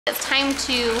It's time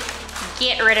to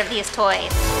get rid of these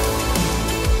toys.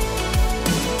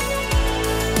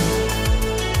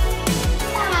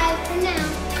 Bye for now.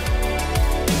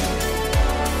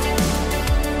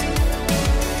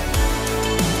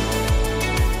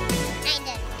 I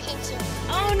didn't hit you.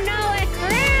 Oh no, it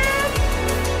cracked!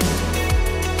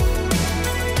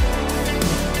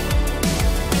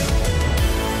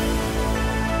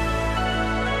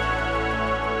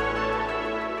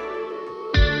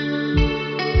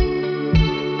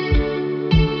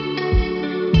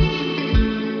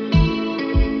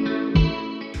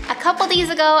 A couple days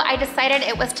ago, I decided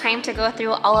it was time to go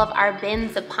through all of our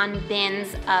bins upon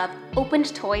bins of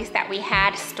opened toys that we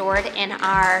had stored in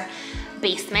our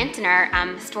basement, in our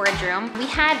storage room. We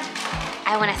had,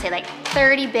 I wanna say like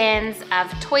 30 bins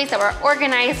of toys that were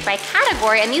organized by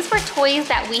category, and these were toys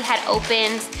that we had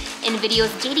opened in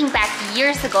videos dating back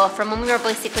years ago from when we were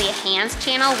basically a hands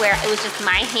channel where it was just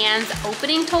my hands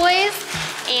opening toys.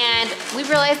 And we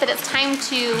realized that it's time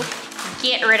to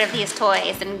get rid of these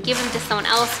toys and give them to someone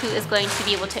else who is going to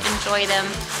be able to enjoy them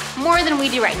more than we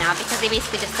do right now because they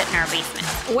basically just sit in our basement.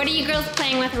 What are you girls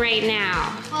playing with right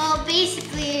now? Well,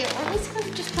 basically,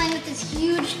 we're just playing with this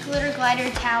huge glitter glider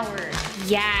tower.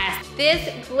 Yes,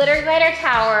 this glitter glider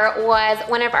tower was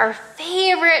one of our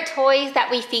favorite toys that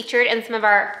we featured in some of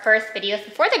our first videos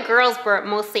before the girls were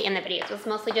mostly in the videos. It was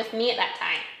mostly just me at that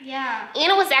time. Yeah.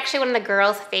 And it was actually one of the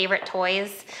girls' favorite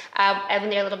toys when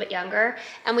they were a little bit younger.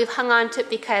 And we've hung on to it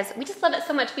because we just love it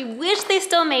so much. We wish they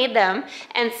still made them.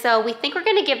 And so we think we're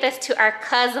gonna give this to our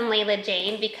cousin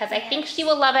Layla-Jane because I think she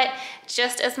will love it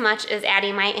just as much as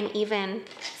Addie might, and even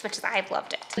as much as I've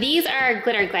loved it. These are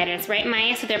glitter gliders, right,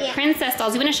 Maya? So they're princess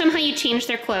dolls. You wanna show them how you change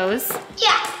their clothes?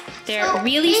 Yeah. They're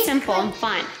really simple and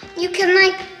fun. You can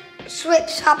like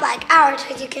swap like our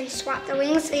toys. You can swap the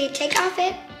wings, so you take off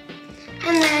it,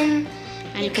 and then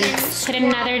you can put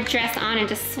another dress on and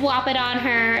just swap it on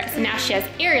her. So now she has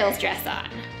Ariel's dress on.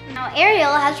 Now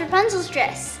Ariel has Rapunzel's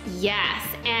dress. Yes,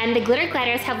 and the glitter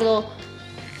gliders have little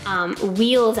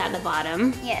wheels at the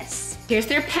bottom. Yes. Here's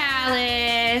their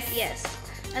palace. Yes.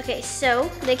 Okay, so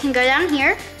they can go down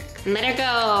here. And let her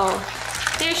go.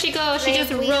 There she goes. She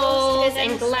just rolls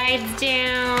and glides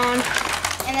down.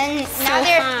 And then now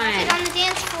they're planted on the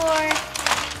dance floor.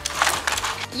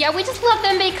 Yeah, we just love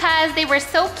them because they were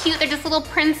so cute. They're just little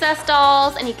princess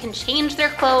dolls and you can change their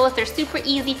clothes. They're super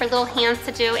easy for little hands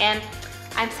to do, and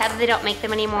I'm sad that they don't make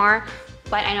them anymore,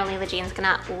 but I know Layla-Jane's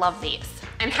gonna love these.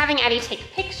 I'm having Addie take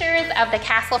pictures of the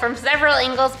castle from several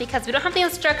angles because we don't have the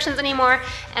instructions anymore,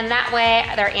 and that way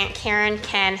their Aunt Karen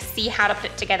can see how to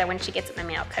put it together when she gets it in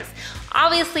the mail, because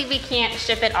obviously we can't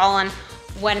ship it all in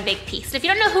one big piece. If you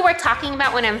don't know who we're talking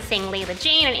about when I'm saying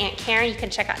Layla-Jane and Aunt Karen, you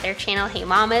can check out their channel, Hey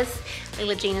Mamas.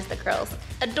 Layla-Jane is the girl's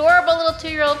adorable little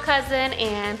 2-year-old cousin,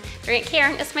 and their Aunt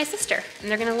Karen is my sister, and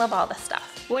they're gonna love all this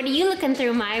stuff. What are you looking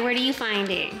through, Mai? What are you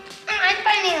finding? I'm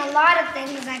finding a lot of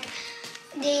things, like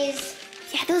these.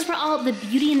 Yeah, those were all the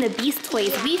Beauty and the Beast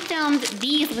toys. We filmed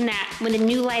these when the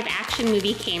new live action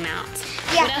movie came out.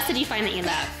 Yeah. What else did you find that you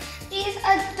love? These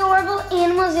adorable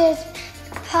animals. There's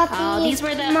puppies, Oh, these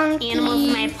were the monkeys. animals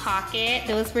in my pocket.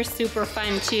 Those were super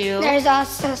fun too. There's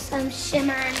also some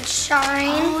shimmer and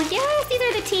shine. Oh yes, these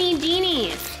are the teeny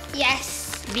genies.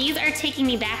 Yes. These are taking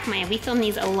me back, Maya. We filmed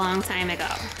these a long time ago.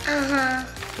 Uh-huh.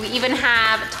 We even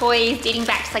have toys dating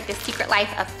back to like The Secret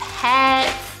Life of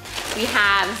Pets. We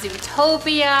have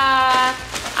Zootopia,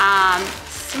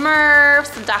 Smurfs,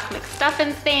 some Doc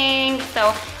McStuffins things. So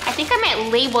I think I might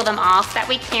label them all so that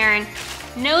way Karen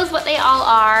knows what they all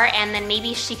are, and then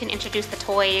maybe she can introduce the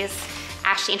toys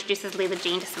as she introduces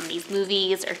Layla-Jane to some of these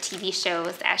movies or TV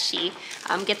shows as she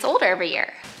gets older every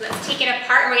year. Let's take it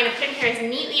apart, and we're gonna put it here as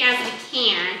neatly as we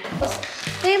can.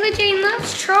 Layla-Jane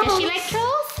loves trolls. Does she like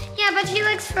trolls? Yeah, but she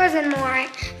likes Frozen more.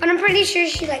 But I'm pretty sure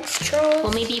she likes trolls.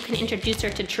 Well, maybe you can introduce her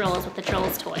to trolls with the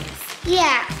trolls toys.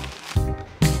 Yeah.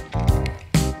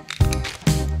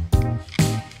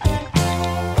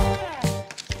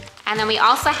 And then we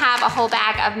also have a whole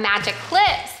bag of magic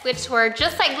clips, which were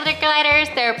just like glitter gliders.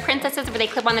 They're princesses where they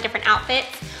clip on the different outfits,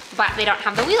 but they don't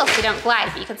have the wheels, so they don't glide,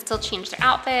 but you can still change their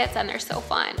outfits, and they're so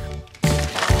fun.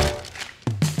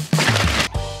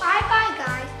 Bye-bye,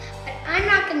 guys. But I'm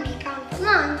not gonna be gone for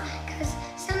long, because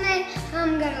someday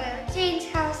I'm gonna go to Jane's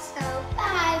house, so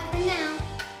bye for now.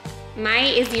 Maya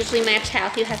is usually my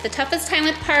child who has the toughest time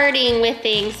with partying with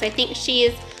things, so I think she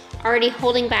is already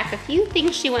holding back a few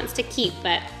things she wants to keep,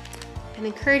 but I'm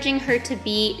encouraging her to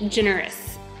be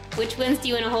generous. Which ones do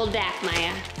you want to hold back,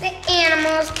 Maya? The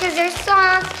animals, because they're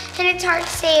soft, and it's hard to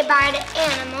say bye to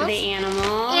animals. The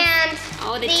animals. And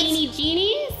oh, the teeny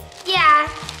genies? Yeah,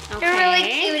 Okay. they're really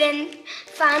cute and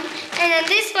fun. And then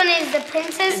this one is the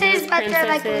princesses, but they're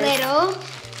like little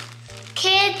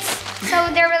kids, so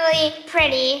they're really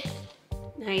pretty.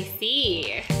 I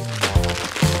see.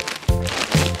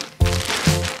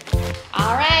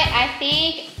 All right, I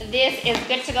think this is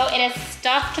good to go. It is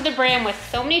stuffed to the brim with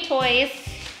so many toys,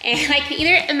 and I can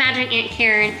either imagine Aunt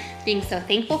Karen being so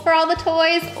thankful for all the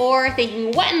toys, or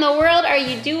thinking, what in the world are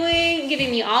you doing giving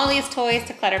me all these toys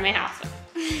to clutter my house with?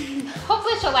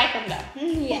 Hopefully she'll like them though.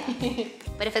 Yeah.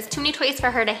 But if it's too many toys for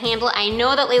her to handle, I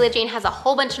know that Layla-Jane has a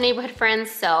whole bunch of neighborhood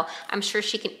friends, so I'm sure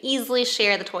she can easily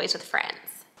share the toys with friends.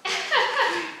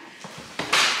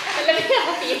 Let me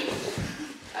help you.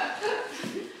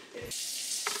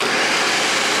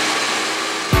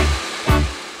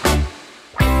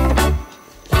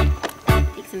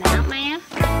 Take some out, Maya.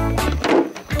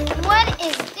 What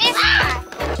is this?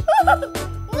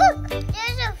 Look,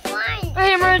 there's a flying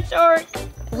hammer shark.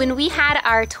 When we had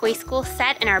our toy school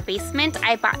set in our basement,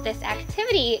 I bought this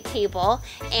activity table,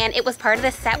 and it was part of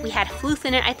the set. We had floof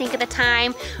in it, I think, at the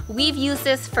time. We've used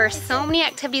this for so many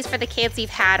activities for the kids.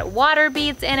 We've had water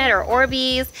beads in it, or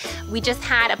Orbeez. We just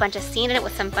had a bunch of sand in it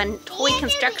with some fun toy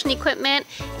construction equipment,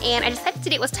 and I decided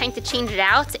today it was time to change it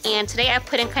out, and today I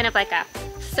put in kind of like a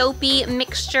soapy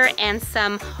mixture and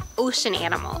some ocean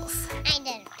animals. I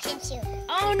did. Pinch you.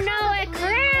 Oh no, a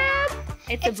crab!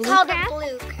 It's a blue called crab? a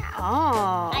blue crab.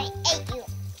 Oh. I ate you.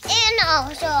 And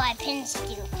also I pinched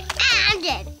you.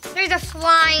 And there's a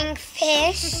flying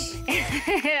fish.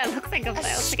 It looks like it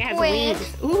has squid.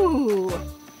 wings. Ooh.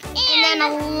 And then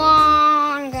a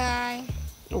long guy.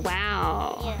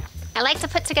 Wow. Yeah. I like to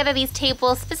put together these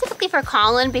tables specifically for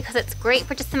Colin because it's great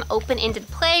for just some open-ended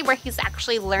play where he's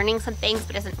actually learning some things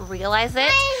but doesn't realize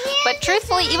it. But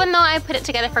truthfully, even though I put it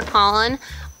together for Colin,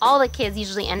 all the kids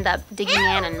usually end up digging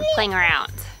in and playing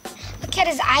around. Look at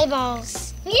his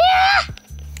eyeballs. Yeah!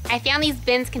 I found these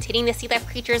bins containing the sea life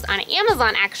creatures on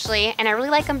Amazon actually, and I really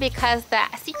like them because the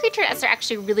sea creatures are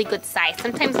actually really good size.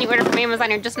 Sometimes when you order from Amazon,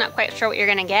 you're just not quite sure what you're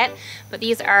gonna get, but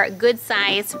these are good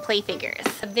sized play figures.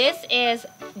 This is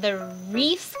the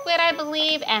reef squid, I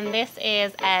believe, and this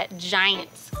is a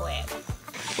giant squid.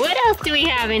 What else do we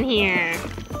have in here?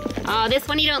 Oh, this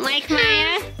one you don't like,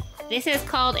 Maya? This is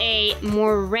called a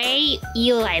moray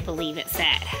eel, I believe it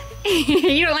said.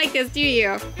 You don't like this, do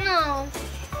you? No.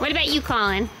 What about you,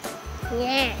 Colin?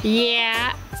 Yeah.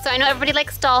 Yeah. So I know everybody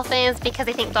likes dolphins because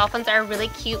they think dolphins are really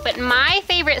cute, but my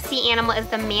favorite sea animal is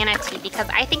the manatee because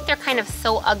I think they're kind of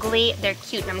so ugly, they're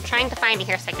cute. And I'm trying to find it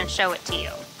here so I can show it to you.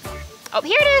 Oh,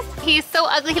 here it is. He's so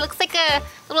ugly. He looks like a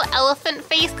little elephant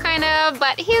face kind of,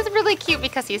 but he's really cute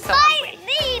because he's so ugly.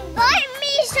 Bite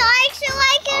me so I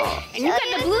can And you got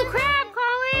the blue crab,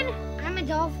 Colin. I'm a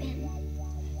dolphin.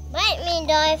 Bite me,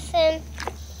 dolphin.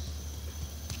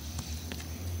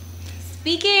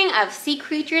 Speaking of sea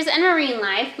creatures and marine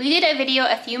life, we did a video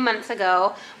a few months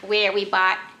ago where we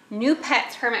bought new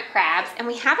pets hermit crabs, and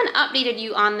we haven't updated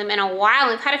you on them in a while.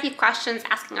 We've had a few questions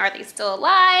asking, are they still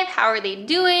alive? How are they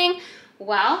doing?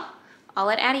 Well, I'll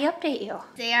let Addie update you.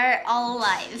 They are all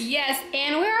alive. Yes,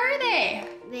 and where are they?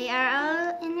 They are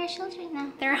all in their shells right now.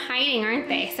 They're hiding, aren't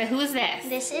they? So who is this?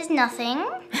 This is Nothing.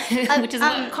 Which is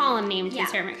what Colin named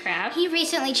his hermit crab. He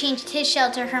recently changed his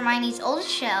shell to Hermione's old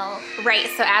shell. Right,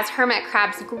 so as hermit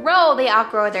crabs grow, they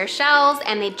outgrow their shells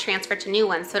and they transfer to new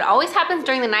ones. So it always happens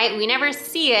during the night. We never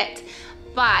see it,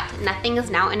 but Nothing is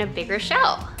now in a bigger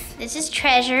shell. This is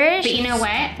Treasure. But you know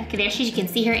what? Okay, there she is. You can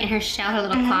see her in her shell, her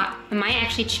little claw. Maya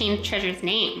actually changed Treasure's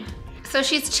name. So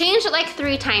she's changed it like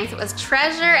 3 times. It was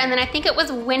Treasure, and then I think it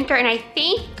was Winter, and I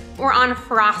think we're on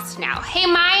Frost now. Hey,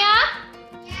 Maya?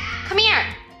 Yeah? Come here.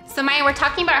 So Maya, we're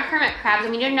talking about hermit crabs,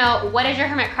 and we need to know, what is your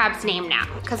hermit crab's name now?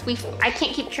 Because I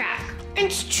can't keep track.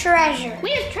 It's Treasure.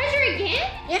 Wait, it's Treasure again?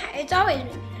 Yeah, it's always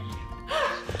been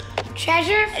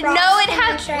Treasure, Frost. No, it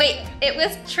has, wait, it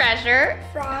was Treasure,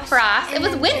 Frost. It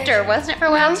was Winter, wasn't it, for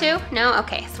a while too? No?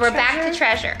 Okay, so we're back to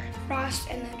Treasure. Frost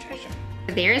and then Treasure.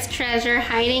 There's Treasure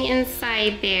hiding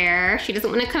inside there. She doesn't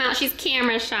want to come out, she's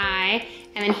camera shy.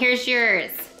 And then here's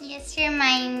yours. Yes,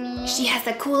 Hermione. She has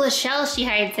the coolest shell she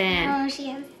hides in. Oh, she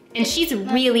has. And she's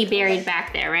really buried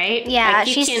back there, right? Yeah, like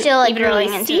she's still like even growing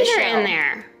really into see the her shell. in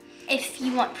there. If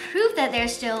you want proof that they're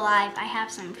still alive, I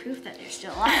have some proof that they're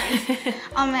still alive.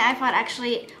 On my iPod,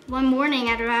 actually, one morning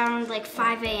at around like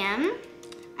 5 a.m.,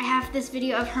 I have this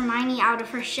video of Hermione out of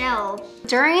her shell.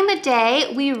 During the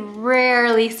day, we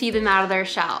rarely see them out of their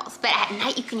shells, but at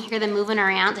night you can hear them moving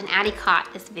around, and Addie caught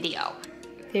this video.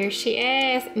 There she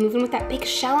is, moving with that big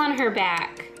shell on her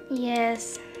back.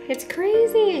 Yes. It's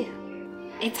crazy.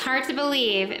 It's hard to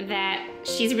believe that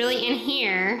she's really in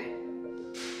here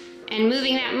and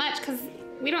moving that much because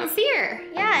we don't see her.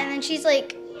 Yeah, and then she's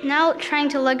like now trying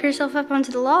to lug herself up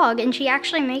onto the log, and she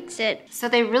actually makes it. So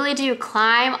they really do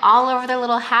climb all over their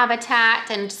little habitat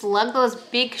and just lug those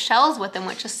big shells with them,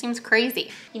 which just seems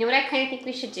crazy. You know what I kind of think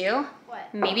we should do?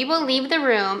 What? Maybe we'll leave the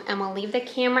room and we'll leave the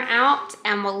camera out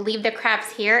and we'll leave the crabs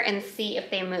here and see if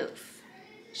they move.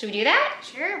 Should we do that?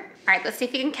 Sure. All right, let's see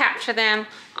if we can capture them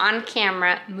on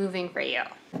camera moving for you.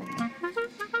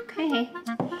 Okay,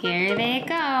 here they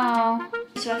go.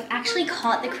 So I've actually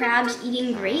caught the crabs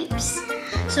eating grapes.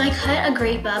 So I cut a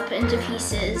grape up into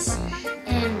pieces,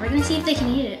 and we're gonna see if they can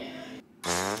eat it.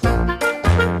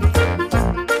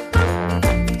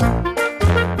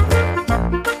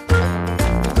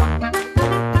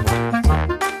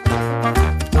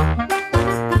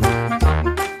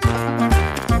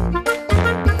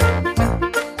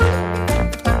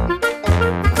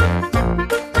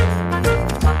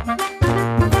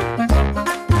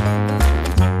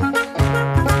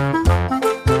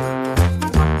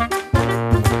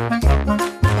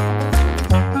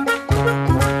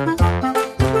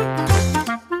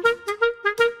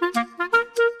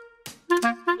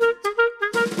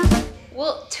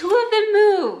 Well, 2 of them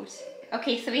moved.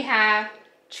 Okay, so we have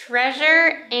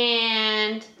Treasure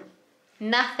and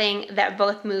Nothing that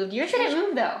both moved. Yours didn't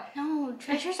move though. No,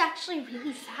 Treasure's actually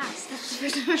really fast. That's the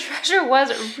first time. Treasure was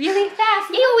really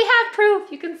fast. Ew, we have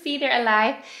proof. You can see they're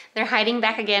alive. They're hiding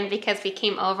back again because we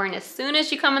came over, and as soon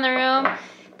as you come in the room,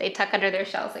 they tuck under their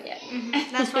shells again.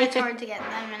 That's why it's hard to get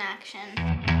them in action.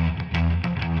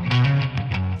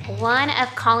 One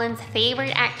of Colin's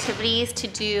favorite activities to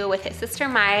do with his sister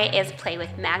Maya is play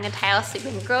with magnet tiles. So we've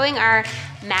been growing our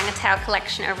magnet tile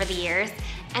collection over the years.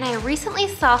 And I recently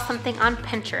saw something on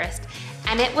Pinterest,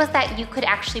 and it was that you could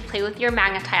actually play with your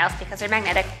magnet tiles because they're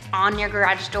magnetic on your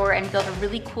garage door and build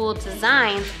really cool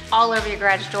designs all over your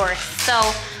garage door. So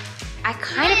I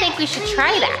kind of think we should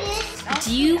try that.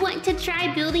 Do you want to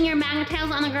try building your magnet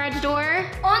tiles on the garage door?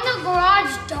 On the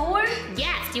garage door?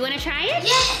 Yes, do you want to try it?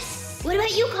 Yes. What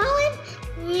about you, Colin?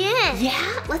 Yes.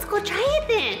 Yeah, let's go try it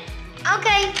then.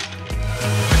 Okay.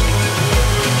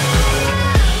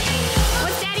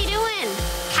 What's Daddy doing?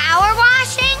 Power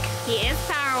washing? He is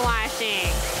power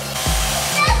washing.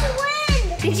 That's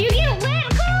wind. Did you get wet,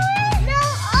 Colin? No,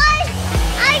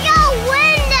 I got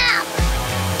wind up.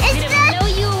 Did it blow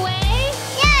you away?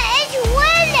 Yeah, it's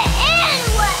wind and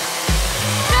wet.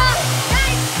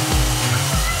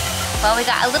 Well, we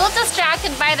got a little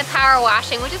distracted by the power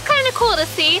washing, which is kind of cool to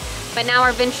see, but now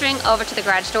we're venturing over to the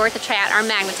garage door to try out our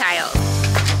magnet tiles.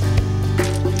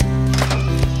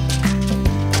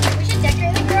 We should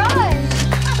decorate the garage.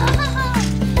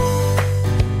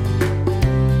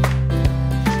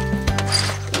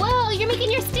 Whoa, you're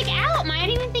making your stick out, Maya. I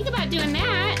didn't even think about doing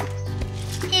that.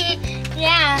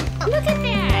 Yeah. Look at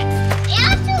that.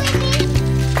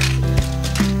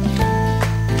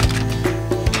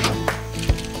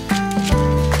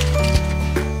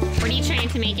 What are you trying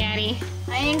to make, Addie?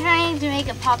 I am trying to make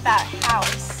a pop-out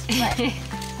house, but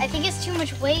I think it's too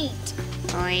much weight.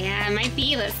 Oh yeah, it might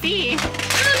be. Let's see.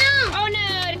 Oh Oh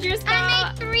no, did yours fall?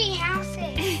 I made 3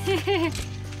 houses.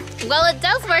 Well, it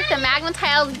does work. The magnet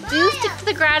tiles do stick to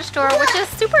the garage door, which is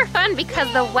super fun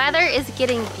because the weather is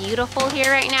getting beautiful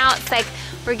here right now. It's like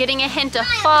we're getting a hint of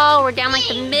fall. We're down like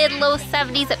the mid-low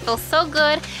 70s. It feels so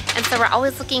good. And so we're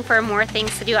always looking for more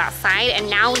things to do outside. And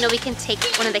now we know we can take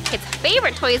one of the kids'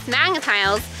 favorite toys, magnet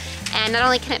tiles, and not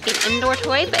only can it be an indoor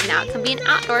toy, but now it can be an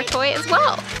outdoor toy as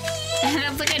well.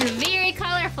 That's looking very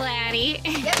colorful, Addie.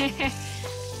 Yep.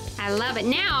 I love it.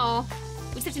 Now,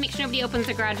 we just have to make sure nobody opens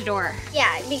the garage door.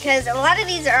 Yeah, because a lot of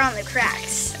these are on the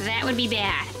cracks. That would be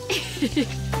bad.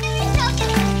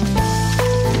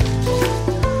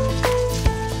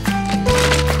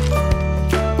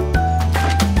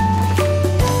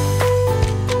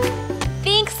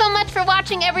 Thanks so much for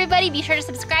watching, everybody. Be sure to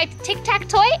subscribe to Tic Tac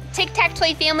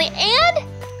Toy Family, and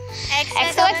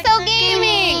XOXO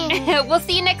Gaming. We'll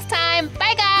see you next time.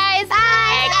 Bye, guys. Bye.